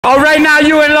All right, now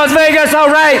you in Las Vegas, all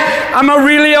right. I'm a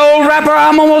really old rapper.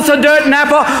 I'm almost a dirt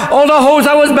napper. All the hoes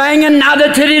I was banging, now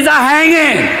the titties are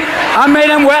hanging. I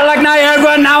made them wet like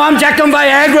Niagara, now I'm jacked on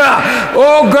Viagra.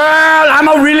 Oh, girl, I'm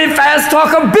a really fast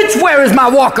talker. Bitch, where is my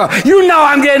walker? You know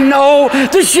I'm getting old.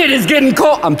 This shit is getting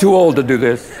cold. I'm too old to do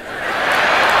this.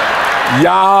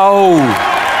 Yo.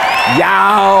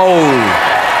 Yo.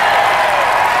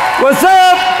 What's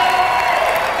up?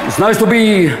 It's nice to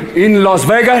be in Las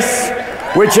Vegas.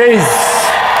 Which is,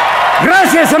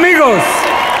 gracias amigos.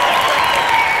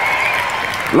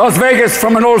 Las Vegas,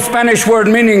 from an old Spanish word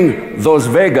meaning Dos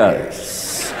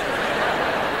Vegas.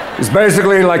 It's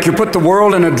basically like you put the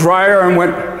world in a dryer and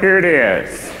went, here it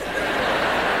is.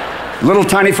 Little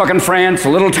tiny fucking France, a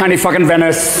little tiny fucking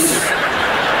Venice,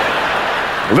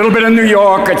 a little bit of New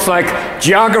York. It's like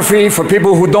geography for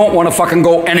people who don't want to fucking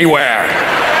go anywhere.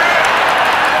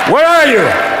 Where are you?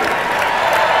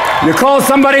 You call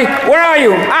somebody, where are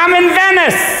you? I'm in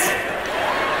Venice.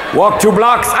 Walk 2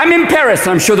 blocks, I'm in Paris.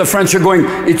 I'm sure the French are going,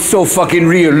 it's so fucking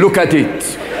real, look at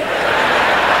it.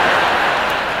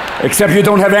 Except you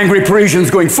don't have angry Parisians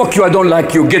going, fuck you, I don't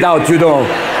like you, get out, you don't.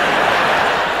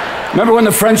 Remember when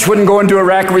the French wouldn't go into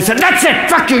Iraq and we said, that's it,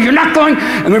 fuck you, you're not going.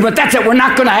 And we went, that's it, we're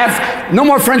not gonna have no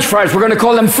more French fries, we're gonna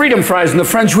call them freedom fries. And the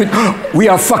French went, we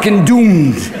are fucking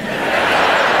doomed.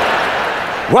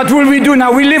 What will we do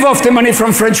now? We live off the money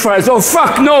from French fries. Oh,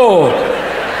 fuck no.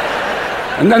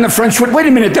 And then the French would, wait a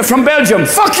minute, they're from Belgium.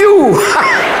 Fuck you.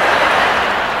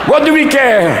 What do we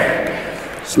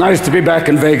care? It's nice to be back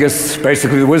in Vegas.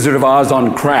 Basically the Wizard of Oz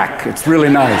on crack. It's really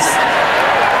nice.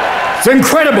 It's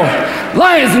incredible.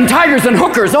 Lions and tigers and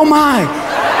hookers, oh my.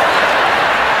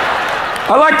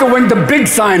 I like the big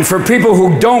sign for people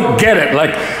who don't get it,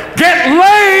 like, get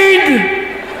laid!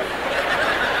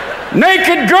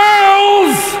 Naked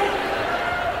girls!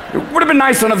 It would have been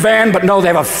nice on a van, but no, they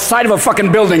have a side of a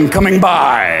fucking building coming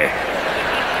by.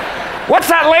 What's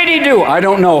that lady do? I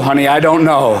don't know, honey, I don't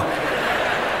know.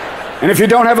 And if you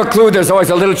don't have a clue, there's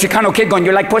always a little Chicano kid going,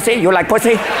 you like pussy? You like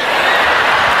pussy?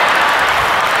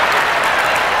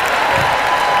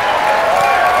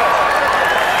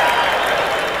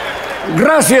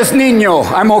 Gracias, niño,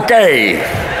 I'm okay.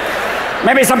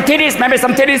 Maybe some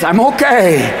titties, I'm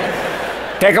okay.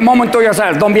 Take a moment to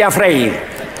yourself, don't be afraid.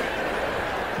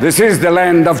 This is the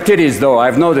land of titties, though,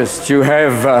 I've noticed. You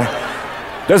have,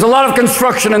 there's a lot of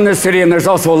construction in this city, and there's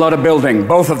also a lot of building,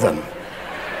 both of them.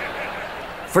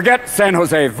 Forget San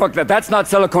Jose, fuck that, that's not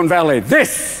Silicon Valley.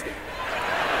 This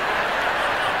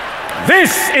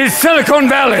is Silicon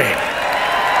Valley.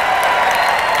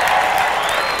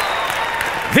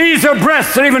 These are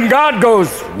breasts, and even God goes,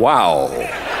 wow.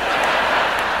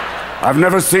 I've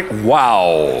never seen,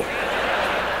 wow.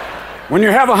 When you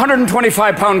have a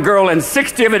 125-pound girl and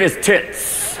 60 of it is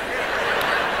tits.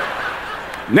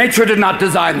 Nature did not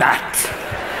design that.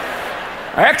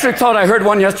 I actually thought I heard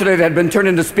one yesterday that had been turned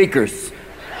into speakers.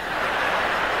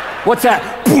 What's that?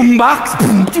 Boom box?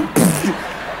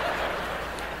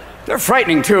 They're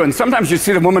frightening too, and sometimes you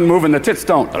see the woman move and the tits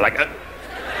don't. They're like,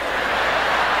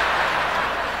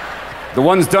 the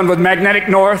one's done with magnetic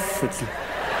north. It's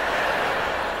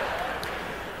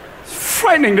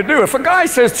frightening to do. If a guy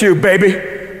says to you, baby,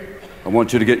 I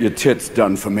want you to get your tits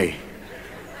done for me.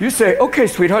 You say, okay,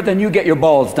 sweetheart, then you get your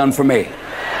balls done for me.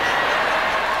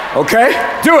 Okay?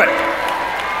 Do it.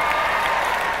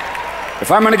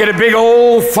 If I'm gonna get a big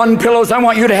old fun pillows, I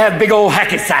want you to have big old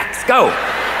hacky sacks. Go.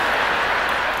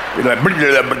 You're like,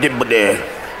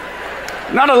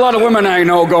 not a lot of women I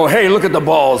know go, hey, look at the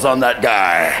balls on that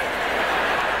guy.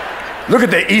 Look at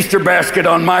the Easter basket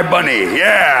on my bunny.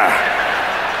 Yeah.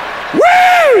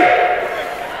 Woo!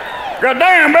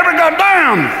 Goddamn, baby,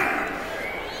 goddamn!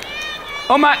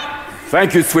 Oh my,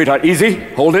 thank you, sweetheart. Easy,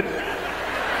 hold it.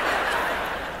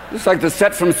 It's like the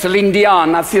set from Celine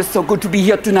Dion. I feel so good to be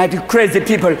here tonight, you crazy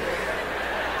people.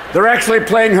 They're actually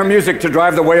playing her music to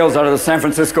drive the whales out of the San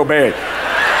Francisco Bay.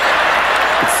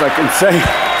 It's like insane.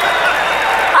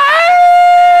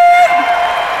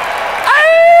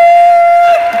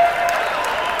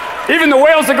 Even the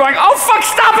whales are going, oh fuck,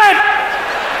 stop it!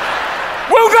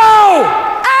 We'll go!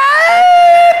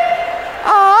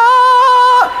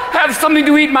 Have something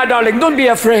to eat, my darling. Don't be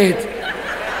afraid.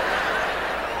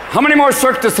 How many more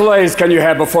Cirque du Soleils can you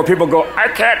have before people go, I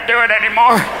can't do it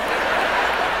anymore?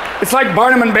 It's like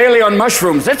Barnum and Bailey on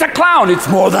mushrooms. It's a clown. It's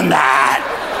more than that.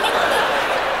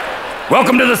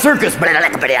 Welcome to the circus.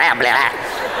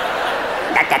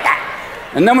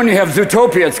 And then when you have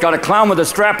Zootopia, it's got a clown with a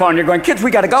strap on. You're going, kids,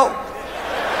 we gotta go.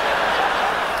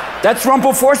 That's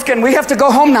Rumple Foreskin. We have to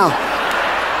go home now.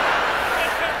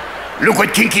 Look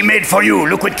what Kinky made for you.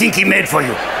 Look what Kinky made for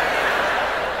you.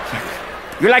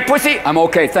 You like pussy? I'm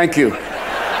okay, thank you.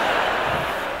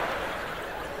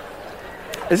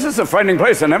 This is a frightening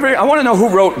place, and I want to know who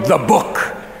wrote the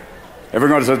book.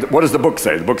 Everyone says, what does the book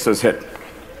say? The book says hit.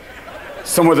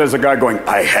 Somewhere there's a guy going,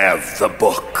 I have the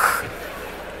book.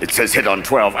 It says hit on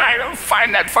 12. I don't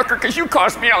find that fucker because you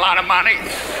cost me a lot of money.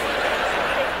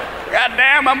 God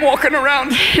damn, I'm walking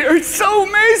around here. It's so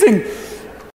amazing.